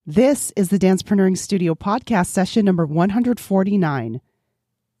This is the Dancepreneuring Studio podcast session number 149.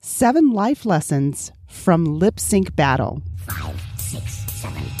 7 life lessons from lip sync battle. 5, 6,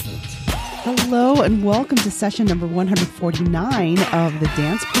 7, 8. Hello and welcome to session number 149 of the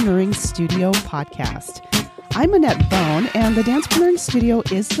Dancepreneuring Studio podcast. I'm Annette Bone, and the Dancepreneuring Studio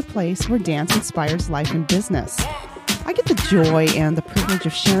is the place where dance inspires life and business. I get the joy and the privilege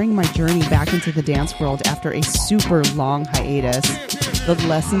of sharing my journey back into the dance world after a super long hiatus, the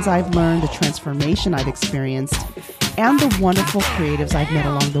lessons I've learned, the transformation I've experienced, and the wonderful creatives I've met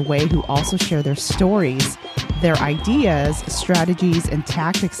along the way who also share their stories, their ideas, strategies, and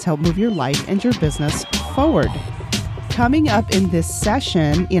tactics to help move your life and your business forward. Coming up in this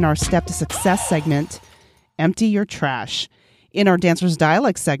session, in our Step to Success segment, Empty Your Trash. In our Dancer's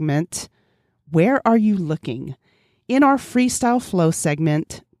Dialect segment, Where Are You Looking? In our Freestyle Flow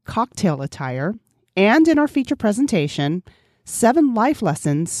segment, Cocktail Attire. And in our feature presentation, 7 life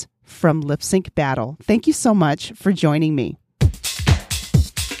lessons from Lip Sync Battle. Thank you so much for joining me.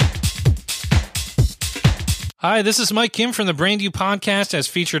 Hi, this is Mike Kim from the Brand New Podcast as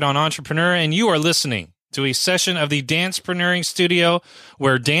featured on Entrepreneur, and you are listening to a session of the Dancepreneuring Studio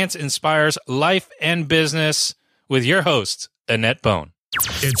where dance inspires life and business with your host, Annette Bone.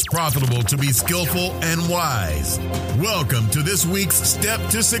 It's profitable to be skillful and wise. Welcome to this week's Step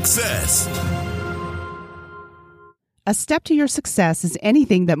to Success. A step to your success is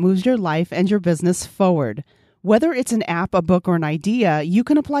anything that moves your life and your business forward. Whether it's an app, a book, or an idea, you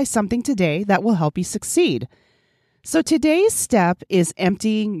can apply something today that will help you succeed. So today's step is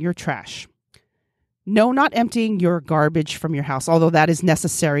emptying your trash. No, not emptying your garbage from your house, although that is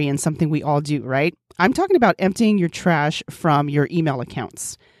necessary and something we all do, right? I'm talking about emptying your trash from your email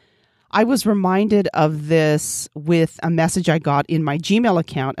accounts. I was reminded of this with a message I got in my Gmail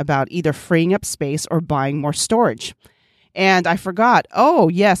account about either freeing up space or buying more storage. And I forgot, oh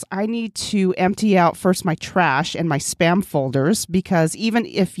yes, I need to empty out first my trash and my spam folders, because even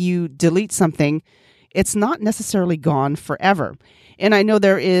if you delete something, it's not necessarily gone forever. And I know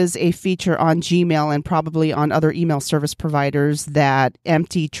there is a feature on Gmail and probably on other email service providers that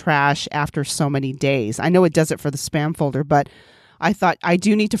empty trash after so many days. I know it does it for the spam folder, but I thought I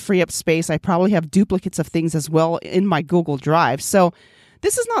do need to free up space. I probably have duplicates of things as well in my Google Drive. So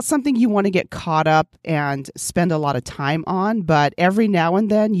this is not something you want to get caught up and spend a lot of time on, but every now and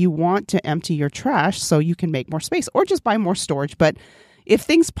then you want to empty your trash so you can make more space or just buy more storage. But if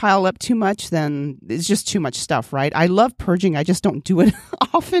things pile up too much, then it's just too much stuff, right? I love purging. I just don't do it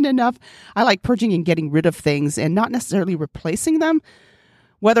often enough. I like purging and getting rid of things and not necessarily replacing them,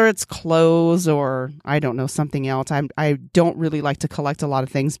 whether it's clothes or, I don't know, something else. I don't really like to collect a lot of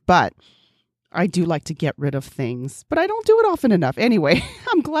things, but I do like to get rid of things. But I don't do it often enough. Anyway,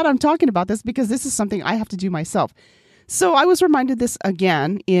 I'm glad I'm talking about this because this is something I have to do myself. So I was reminded this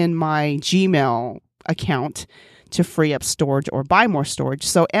again in my Gmail account to free up storage or buy more storage.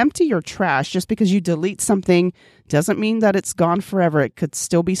 So empty your trash. Just because you delete something doesn't mean that it's gone forever. It could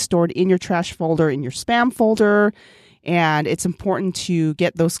still be stored in your trash folder, in your spam folder, and it's important to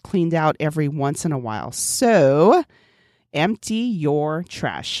get those cleaned out every once in a while. So empty your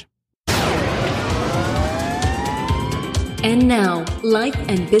trash. And now, Life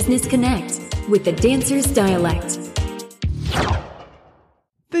and Business Connect with the Dancer's Dialect.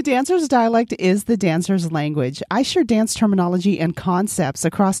 The Dancer's Dialect is the dancer's language. I share dance terminology and concepts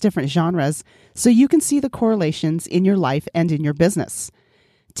across different genres so you can see the correlations in your life and in your business.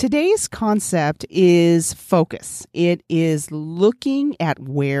 Today's concept is focus. It is looking at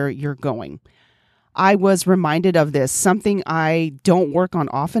where you're going. I was reminded of this, something I don't work on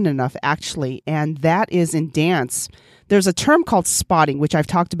often enough, actually, and that is in dance. There's a term called spotting, which I've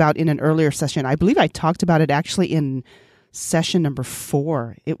talked about in an earlier session. I believe I talked about it actually in session number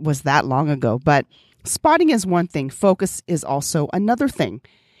 4. It was that long ago, but spotting is one thing. Focus is also another thing.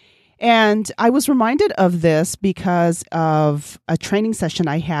 And I was reminded of this because of a training session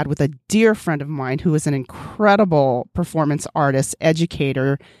I had with a dear friend of mine who is an incredible performance artist,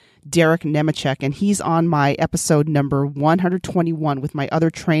 educator, Derek Nemechek, and he's on my episode number 121 with my other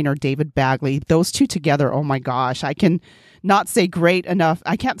trainer, David Bagley. Those two together, oh my gosh, I can not say great enough.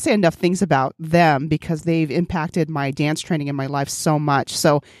 I can't say enough things about them because they've impacted my dance training in my life so much.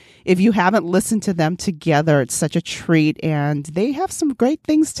 So if you haven't listened to them together, it's such a treat. And they have some great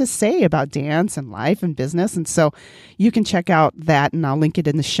things to say about dance and life and business. And so you can check out that, and I'll link it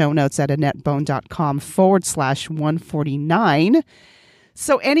in the show notes at AnnetteBone.com/149.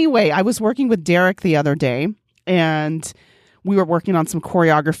 So anyway, I was working with Derek the other day, and we were working on some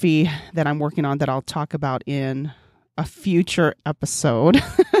choreography that I'm working on that I'll talk about in a future episode.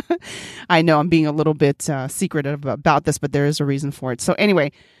 I know I'm being a little bit secretive about this, but there is a reason for it. So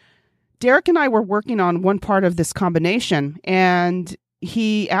anyway, Derek and I were working on one part of this combination, and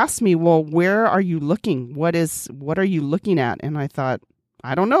he asked me, well, where are you looking? What are you looking at? And I thought,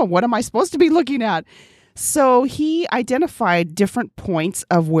 I don't know. What am I supposed to be looking at? So he identified different points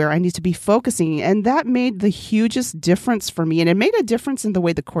of where I need to be focusing, and that made the hugest difference for me. And it made a difference in the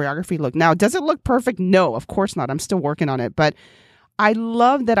way the choreography looked. Now, does it look perfect? No, of course not. I'm still working on it. But I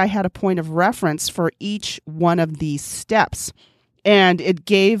love that I had a point of reference for each one of these steps. And it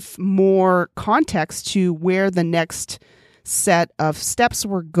gave more context to where the next set of steps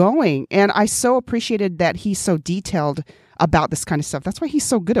were going. And I so appreciated that he's so detailed about this kind of stuff. That's why he's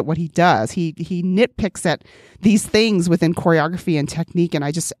so good at what he does. He nitpicks at these things within choreography and technique, and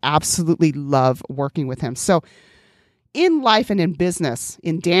I just absolutely love working with him. So in life and in business,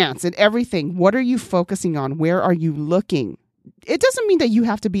 in dance, in everything, what are you focusing on? Where are you looking? It doesn't mean that you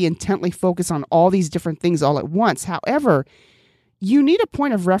have to be intently focused on all these different things all at once. However, you need a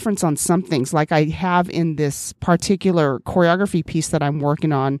point of reference on some things, like I have in this particular choreography piece that I'm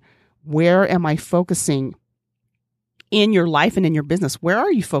working on. Where am I focusing in your life and in your business? Where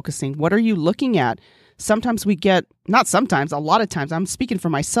are you focusing? What are you looking at? Sometimes we get, not sometimes, a lot of times, I'm speaking for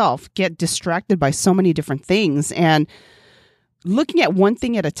myself, get distracted by so many different things. And looking at one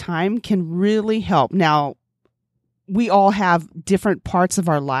thing at a time can really help. Now, we all have different parts of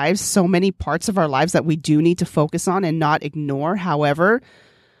our lives, so many parts of our lives that we do need to focus on and not ignore. However,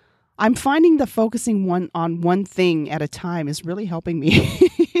 I'm finding that focusing on one thing at a time is really helping me,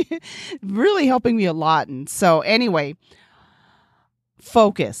 really helping me a lot. And so anyway,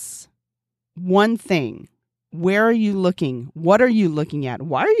 focus. One thing. Where are you looking? What are you looking at?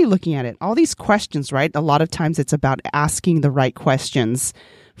 Why are you looking at it? All these questions, right? A lot of times it's about asking the right questions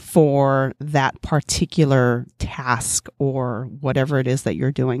for that particular task or whatever it is that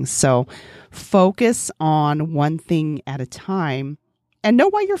you're doing. So focus on one thing at a time and know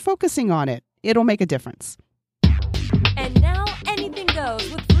why you're focusing on it. It'll make a difference. And now anything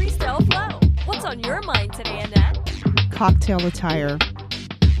goes with Freestyle Flow. What's on your mind today, Annette? Cocktail attire.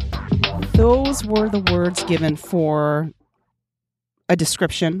 Those were the words given for a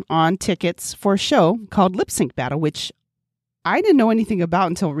description on tickets for a show called Lip Sync Battle, which I didn't know anything about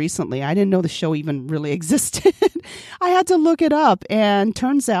until recently. I didn't know the show even really existed. I had to look it up, and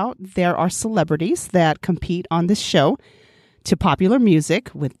turns out there are celebrities that compete on this show to popular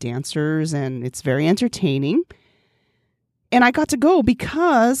music with dancers, and it's very entertaining. And I got to go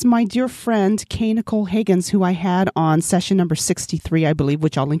because my dear friend, Kay Nicole Higgins, who I had on session number 63, I believe,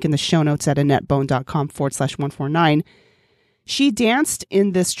 which I'll link in the show notes at AnnetteBone.com/149, she danced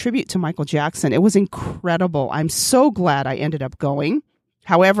in this tribute to Michael Jackson. It was incredible. I'm so glad I ended up going.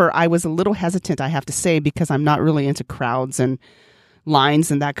 However, I was a little hesitant, I have to say, because I'm not really into crowds and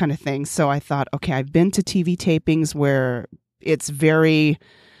lines and that kind of thing. So I thought, okay, I've been to TV tapings where it's very,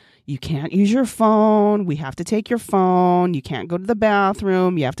 you can't use your phone. We have to take your phone. You can't go to the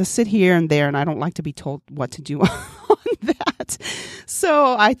bathroom. You have to sit here and there. And I don't like to be told what to do on that.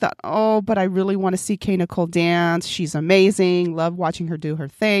 So I thought, oh, but I really want to see Kay Nicole dance. She's amazing. Love watching her do her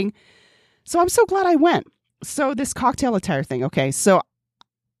thing. So I'm so glad I went. So this cocktail attire thing. Okay. So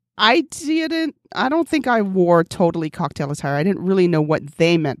I don't think I wore totally cocktail attire. I didn't really know what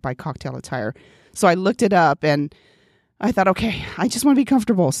they meant by cocktail attire. So I looked it up and I thought, okay, I just want to be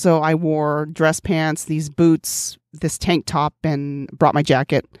comfortable. So I wore dress pants, these boots, this tank top, and brought my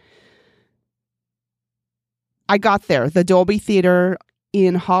jacket. I got there, the Dolby Theater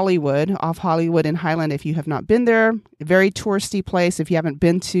in Hollywood, off Hollywood and Highland. If you have not been there, a very touristy place. If you haven't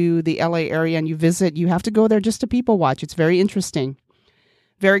been to the LA area and you visit, you have to go there just to people watch. It's very interesting,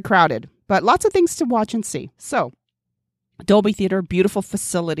 very crowded, but lots of things to watch and see. So Dolby Theater, beautiful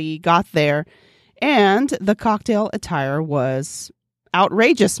facility, got there. And the cocktail attire was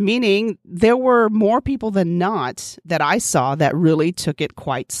outrageous, meaning there were more people than not that I saw that really took it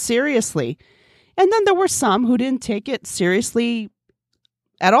quite seriously. And then there were some who didn't take it seriously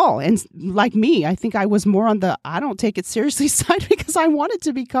at all. And like me, I think I was more on the I don't take it seriously side because I wanted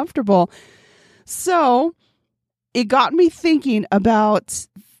to be comfortable. So it got me thinking about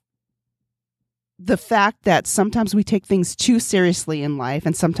the fact that sometimes we take things too seriously in life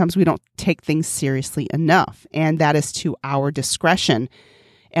and sometimes we don't take things seriously enough. And that is to our discretion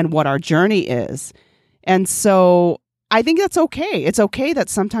and what our journey is. And so I think that's okay. It's okay that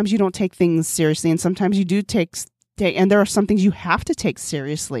sometimes you don't take things seriously and sometimes you do take, and there are some things you have to take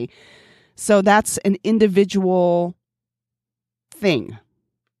seriously. So that's an individual thing.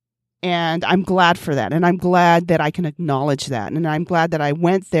 And I'm glad for that. And I'm glad that I can acknowledge that. And I'm glad that I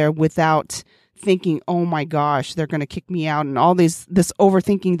went there without thinking, oh my gosh, they're going to kick me out, and all this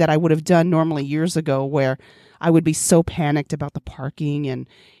overthinking that I would have done normally years ago, where I would be so panicked about the parking.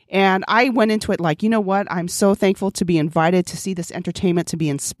 And I went into it like, you know what? I'm so thankful to be invited to see this entertainment, to be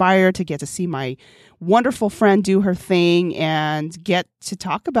inspired, to get to see my wonderful friend do her thing and get to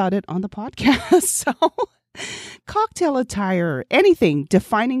talk about it on the podcast. So cocktail attire, anything,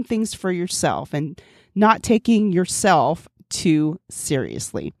 defining things for yourself and not taking yourself too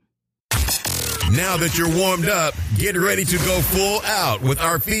seriously. Now that you're warmed up, get ready to go full out with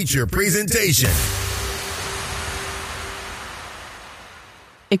our feature presentation.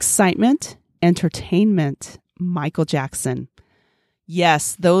 Excitement, entertainment, Michael Jackson.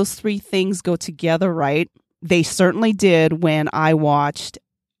 Yes, those three things go together, right? They certainly did when I watched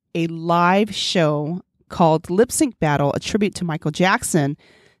a live show called Lip Sync Battle, a tribute to Michael Jackson,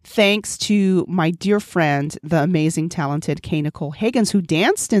 thanks to my dear friend, the amazing, talented Kay Nicole Higgins, who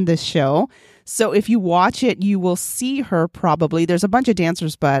danced in this show. So if you watch it, you will see her probably. There's a bunch of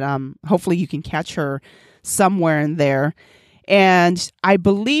dancers, but hopefully you can catch her somewhere in there. And I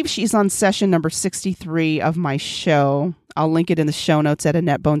believe she's on session number 63 of my show. I'll link it in the show notes at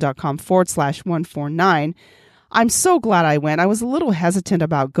annetbone.com/149. I'm so glad I went. I was a little hesitant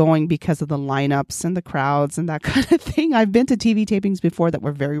about going because of the lineups and the crowds and that kind of thing. I've been to TV tapings before that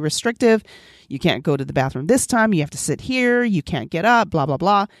were very restrictive. You can't go to the bathroom this time. You have to sit here. You can't get up, blah, blah,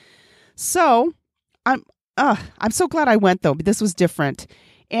 blah. So I'm so glad I went, though. But this was different.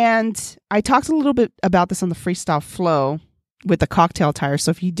 And I talked a little bit about this on the Freestyle Flow with the cocktail attire.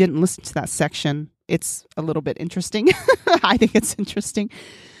 So if you didn't listen to that section, it's a little bit interesting. I think it's interesting.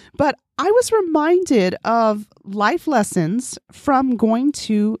 But I was reminded of life lessons from going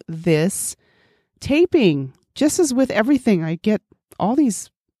to this taping. Just as with everything, I get all these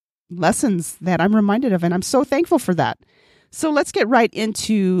lessons that I'm reminded of, and I'm so thankful for that. So let's get right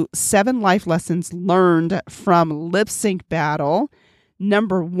into 7 life lessons learned from Lip Sync Battle.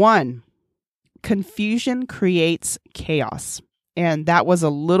 Number 1, confusion creates chaos. And that was a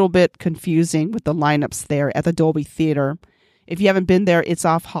little bit confusing with the lineups there at the Dolby Theater. If you haven't been there, it's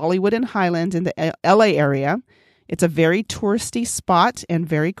off Hollywood and Highland in the LA area. It's a very touristy spot and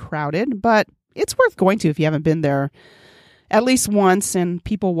very crowded, but it's worth going to if you haven't been there at least once, and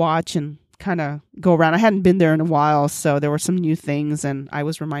people watch and kind of go around. I hadn't been there in a while, so there were some new things, and I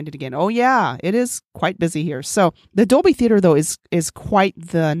was reminded again, oh yeah, it is quite busy here. So the Dolby Theater, though, is quite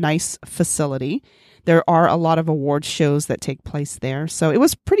the nice facility. There are a lot of award shows that take place there, so it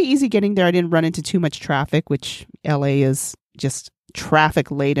was pretty easy getting there. I didn't run into too much traffic, which LA is just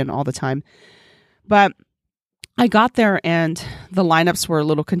traffic laden all the time. But I got there and the lineups were a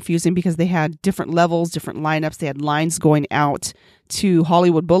little confusing because they had different levels, different lineups. They had lines going out to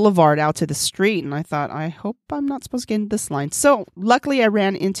Hollywood Boulevard, out to the street. And I thought, I hope I'm not supposed to get in this line. So luckily I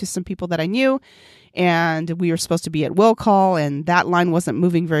ran into some people that I knew, and we were supposed to be at Will Call, and that line wasn't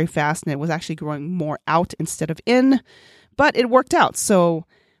moving very fast, and it was actually going more out instead of in, but it worked out. So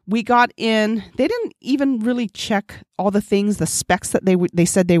we got in. They didn't even really check all the things, the specs that they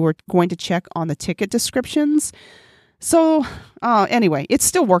said they were going to check on the ticket descriptions. So anyway, it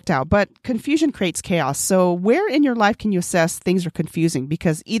still worked out, but confusion creates chaos. So where in your life can you assess things are confusing?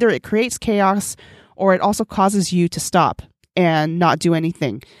 Because either it creates chaos or it also causes you to stop and not do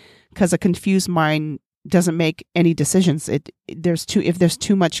anything, because a confused mind doesn't make any decisions. If there's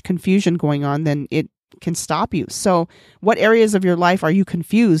too much confusion going on, then it can stop you. So what areas of your life are you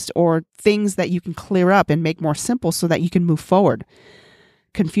confused, or things that you can clear up and make more simple so that you can move forward?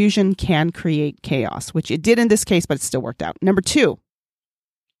 Confusion can create chaos, which it did in this case, but it still worked out. Number 2,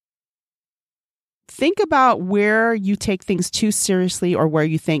 think about where you take things too seriously or where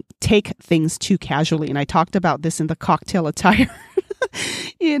you take things too casually. And I talked about this in the cocktail attire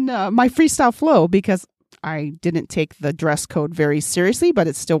in my Freestyle Flow, because I didn't take the dress code very seriously, but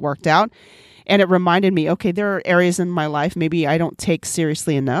it still worked out. And it reminded me, okay, there are areas in my life maybe I don't take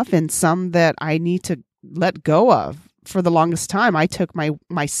seriously enough, and some that I need to let go of. For the longest time, I took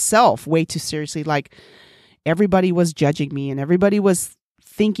myself way too seriously. Like, everybody was judging me and everybody was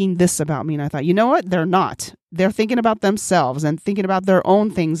thinking this about me. And I thought, you know what? They're not. They're thinking about themselves and thinking about their own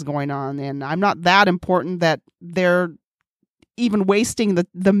things going on. And I'm not that important that they're even wasting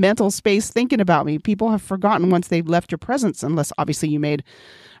the mental space thinking about me. People have forgotten once they've left your presence, unless obviously you made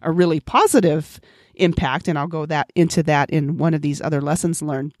a really positive impact. And I'll go into that in one of these other lessons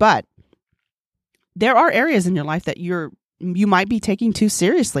learned. But there are areas in your life that you might be taking too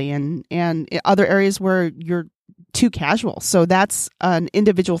seriously, and other areas where you're too casual. So that's an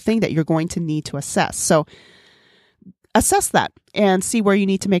individual thing that you're going to need to assess. So assess that and see where you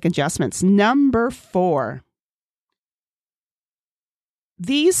need to make adjustments. Number 4,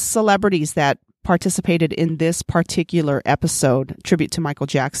 these celebrities that participated in this particular episode, tribute to Michael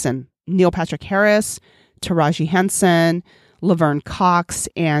Jackson, Neil Patrick Harris, Taraji Henson, Laverne Cox,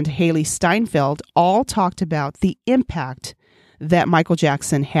 and Haley Steinfeld all talked about the impact that Michael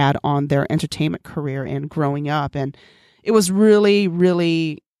Jackson had on their entertainment career and growing up. And it was really,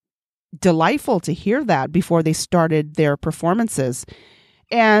 really delightful to hear that before they started their performances.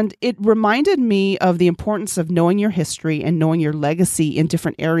 And it reminded me of the importance of knowing your history and knowing your legacy in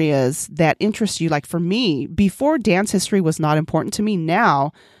different areas that interest you. Like for me, before dance history was not important to me,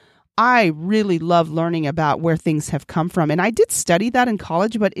 now I really love learning about where things have come from. And I did study that in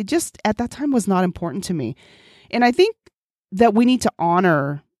college, but it just at that time was not important to me. And I think that we need to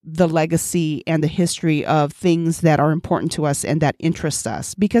honor the legacy and the history of things that are important to us and that interest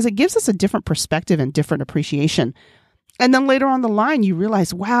us, because it gives us a different perspective and different appreciation. And then later on the line, you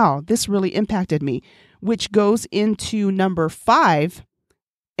realize, wow, this really impacted me, which goes into number 5.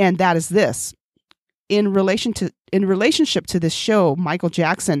 And that is this. In relationship to this show, Michael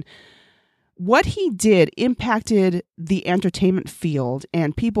Jackson, what he did impacted the entertainment field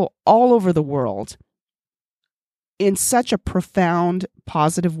and people all over the world in such a profound,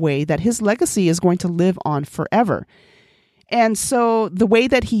 positive way that his legacy is going to live on forever. And so the way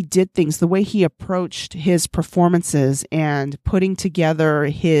that he did things, the way he approached his performances and putting together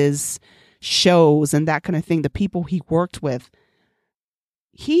his shows and that kind of thing, the people he worked with,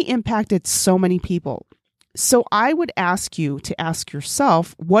 he impacted so many people. So I would ask you to ask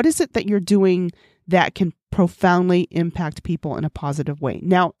yourself, what is it that you're doing that can profoundly impact people in a positive way?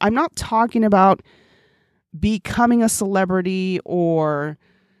 Now, I'm not talking about becoming a celebrity or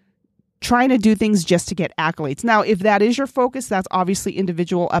trying to do things just to get accolades. Now, if that is your focus, that's obviously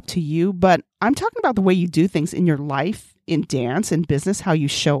individual, up to you. But I'm talking about the way you do things in your life, in dance, in business, how you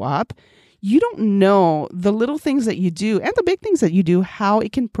show up. You don't know the little things that you do and the big things that you do, how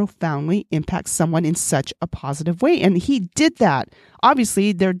it can profoundly impact someone in such a positive way. And he did that.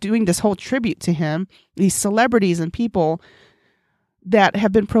 Obviously, they're doing this whole tribute to him, these celebrities and people that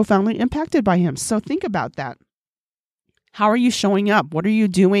have been profoundly impacted by him. So think about that. How are you showing up? What are you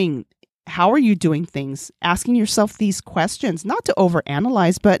doing? How are you doing things? Asking yourself these questions, not to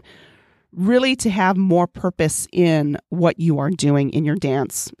overanalyze, but really to have more purpose in what you are doing in your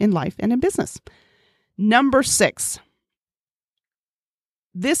dance, in life, and in business. Number 6.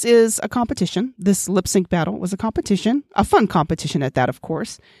 This is a competition. This lip sync battle was a competition, a fun competition at that, of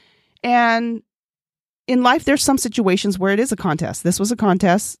course. And in life, there's some situations where it is a contest. This was a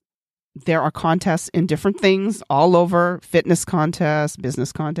contest. There are contests in different things all over, fitness contests,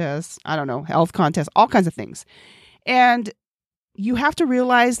 business contests, I don't know, health contests, all kinds of things. And you have to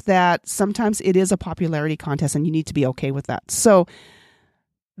realize that sometimes it is a popularity contest and you need to be okay with that. So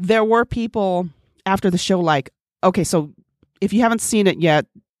there were people after the show like, okay, so if you haven't seen it yet,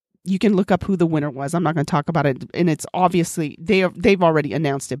 you can look up who the winner was. I'm not going to talk about it. And it's obviously, they've already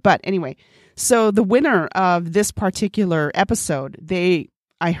announced it. But anyway, so the winner of this particular episode,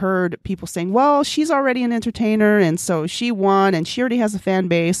 I heard people saying, well, she's already an entertainer, and so she won, and she already has a fan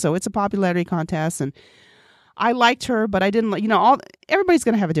base, so it's a popularity contest, and I liked her, but I didn't, everybody's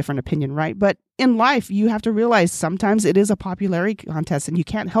going to have a different opinion, right? But in life, you have to realize sometimes it is a popularity contest, and you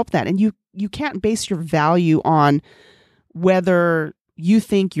can't help that, and you can't base your value on whether you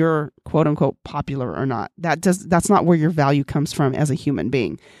think you're quote unquote popular or not. That's not where your value comes from as a human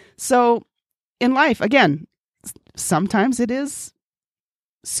being. So in life, again, sometimes it is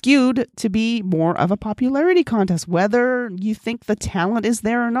skewed to be more of a popularity contest, whether you think the talent is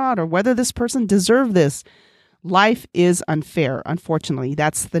there or not, or whether this person deserved this. Life is unfair, unfortunately.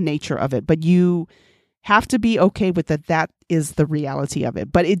 That's the nature of it. But you have to be okay with that. That is the reality of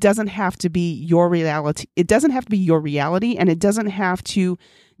it. But it doesn't have to be your reality. It doesn't have to be your reality, and it doesn't have to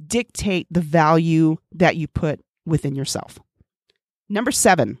dictate the value that you put within yourself. Number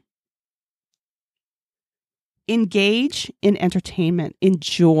 7. Engage in entertainment.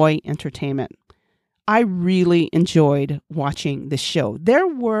 Enjoy entertainment. I really enjoyed watching this show. There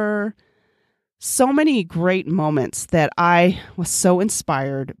were so many great moments that I was so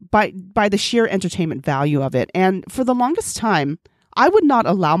inspired by the sheer entertainment value of it. And for the longest time, I would not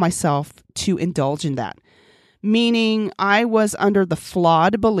allow myself to indulge in that. Meaning I was under the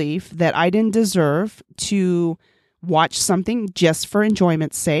flawed belief that I didn't deserve to watch something just for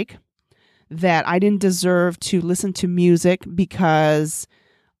enjoyment's sake, that I didn't deserve to listen to music because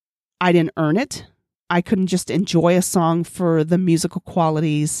I didn't earn it. I couldn't just enjoy a song for the musical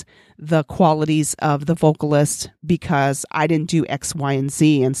qualities, the qualities of the vocalist, because I didn't do X, Y, and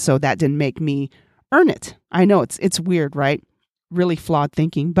Z, and so that didn't make me earn it. I know it's weird, right? Really flawed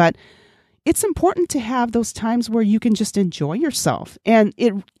thinking, but it's important to have those times where you can just enjoy yourself, and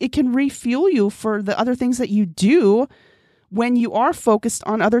it can refuel you for the other things that you do when you are focused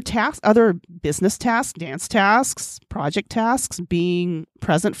on other tasks, other business tasks, dance tasks, project tasks, being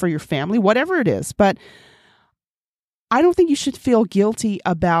present for your family, whatever it is. But I don't think you should feel guilty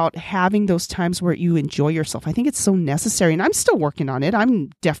about having those times where you enjoy yourself. I think it's so necessary, and I'm still working on it. I'm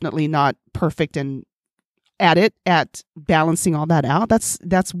definitely not perfect and at balancing all that out.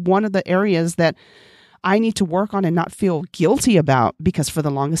 That's one of the areas that I need to work on and not feel guilty about, because for the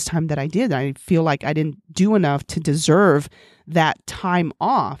longest time that I did, I feel like I didn't do enough to deserve that time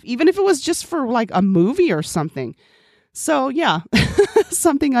off, even if it was just for like a movie or something. So yeah,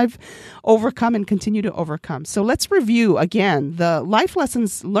 something I've overcome and continue to overcome. So let's review again the life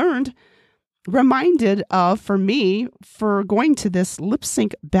lessons learned, reminded of for me for going to this lip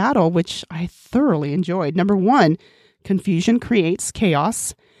sync battle, which I thoroughly enjoyed. Number 1, confusion creates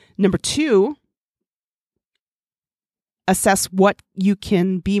chaos. Number 2, assess what you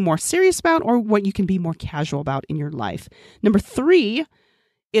can be more serious about or what you can be more casual about in your life. Number 3,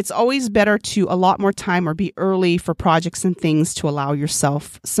 it's always better to allot more time or be early for projects and things to allow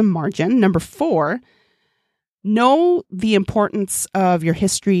yourself some margin. Number 4, know the importance of your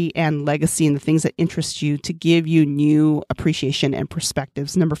history and legacy and the things that interest you to give you new appreciation and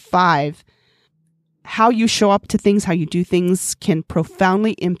perspectives. Number 5, how you show up to things, how you do things can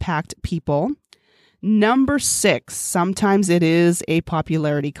profoundly impact people. Number 6, sometimes it is a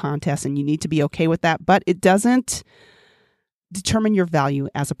popularity contest and you need to be okay with that, but it doesn't determine your value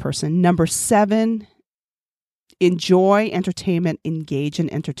as a person. Number 7, enjoy entertainment, engage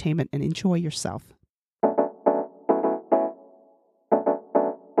in entertainment, and enjoy yourself.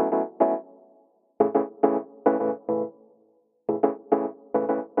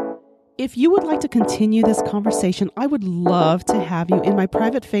 If you would like to continue this conversation, I would love to have you in my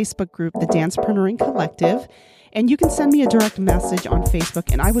private Facebook group, the Dancepreneuring Collective, and you can send me a direct message on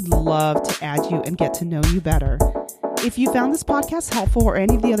Facebook, and I would love to add you and get to know you better. If you found this podcast helpful or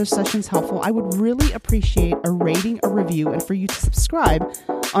any of the other sessions helpful, I would really appreciate a rating, a review, and for you to subscribe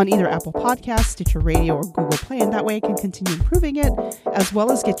on either Apple Podcasts, Stitcher Radio, or Google Play, and that way I can continue improving it, as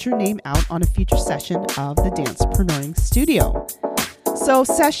well as get your name out on a future session of the Dancepreneuring Studio. So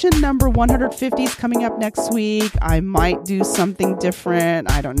session number 150 is coming up next week. I might do something different.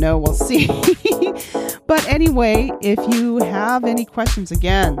 I don't know. We'll see. But anyway, if you have any questions,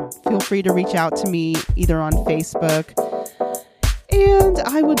 again, feel free to reach out to me either on Facebook. And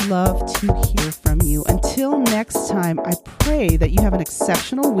I would love to hear from you. Until next time, I pray that you have an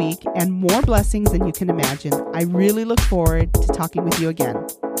exceptional week and more blessings than you can imagine. I really look forward to talking with you again.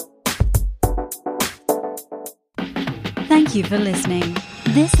 Thank you for listening.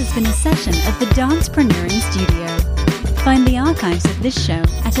 This has been a session of the Dancepreneuring Studio. Find the archives of this show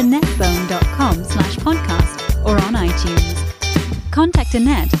at annetbone.com/podcast or on iTunes. Contact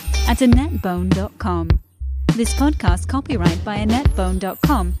Annette at annetbone.com. This podcast copyright by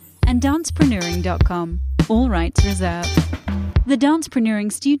annetbone.com and dancepreneuring.com. All rights reserved. The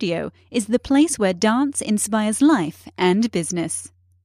Dancepreneuring Studio is the place where dance inspires life and business.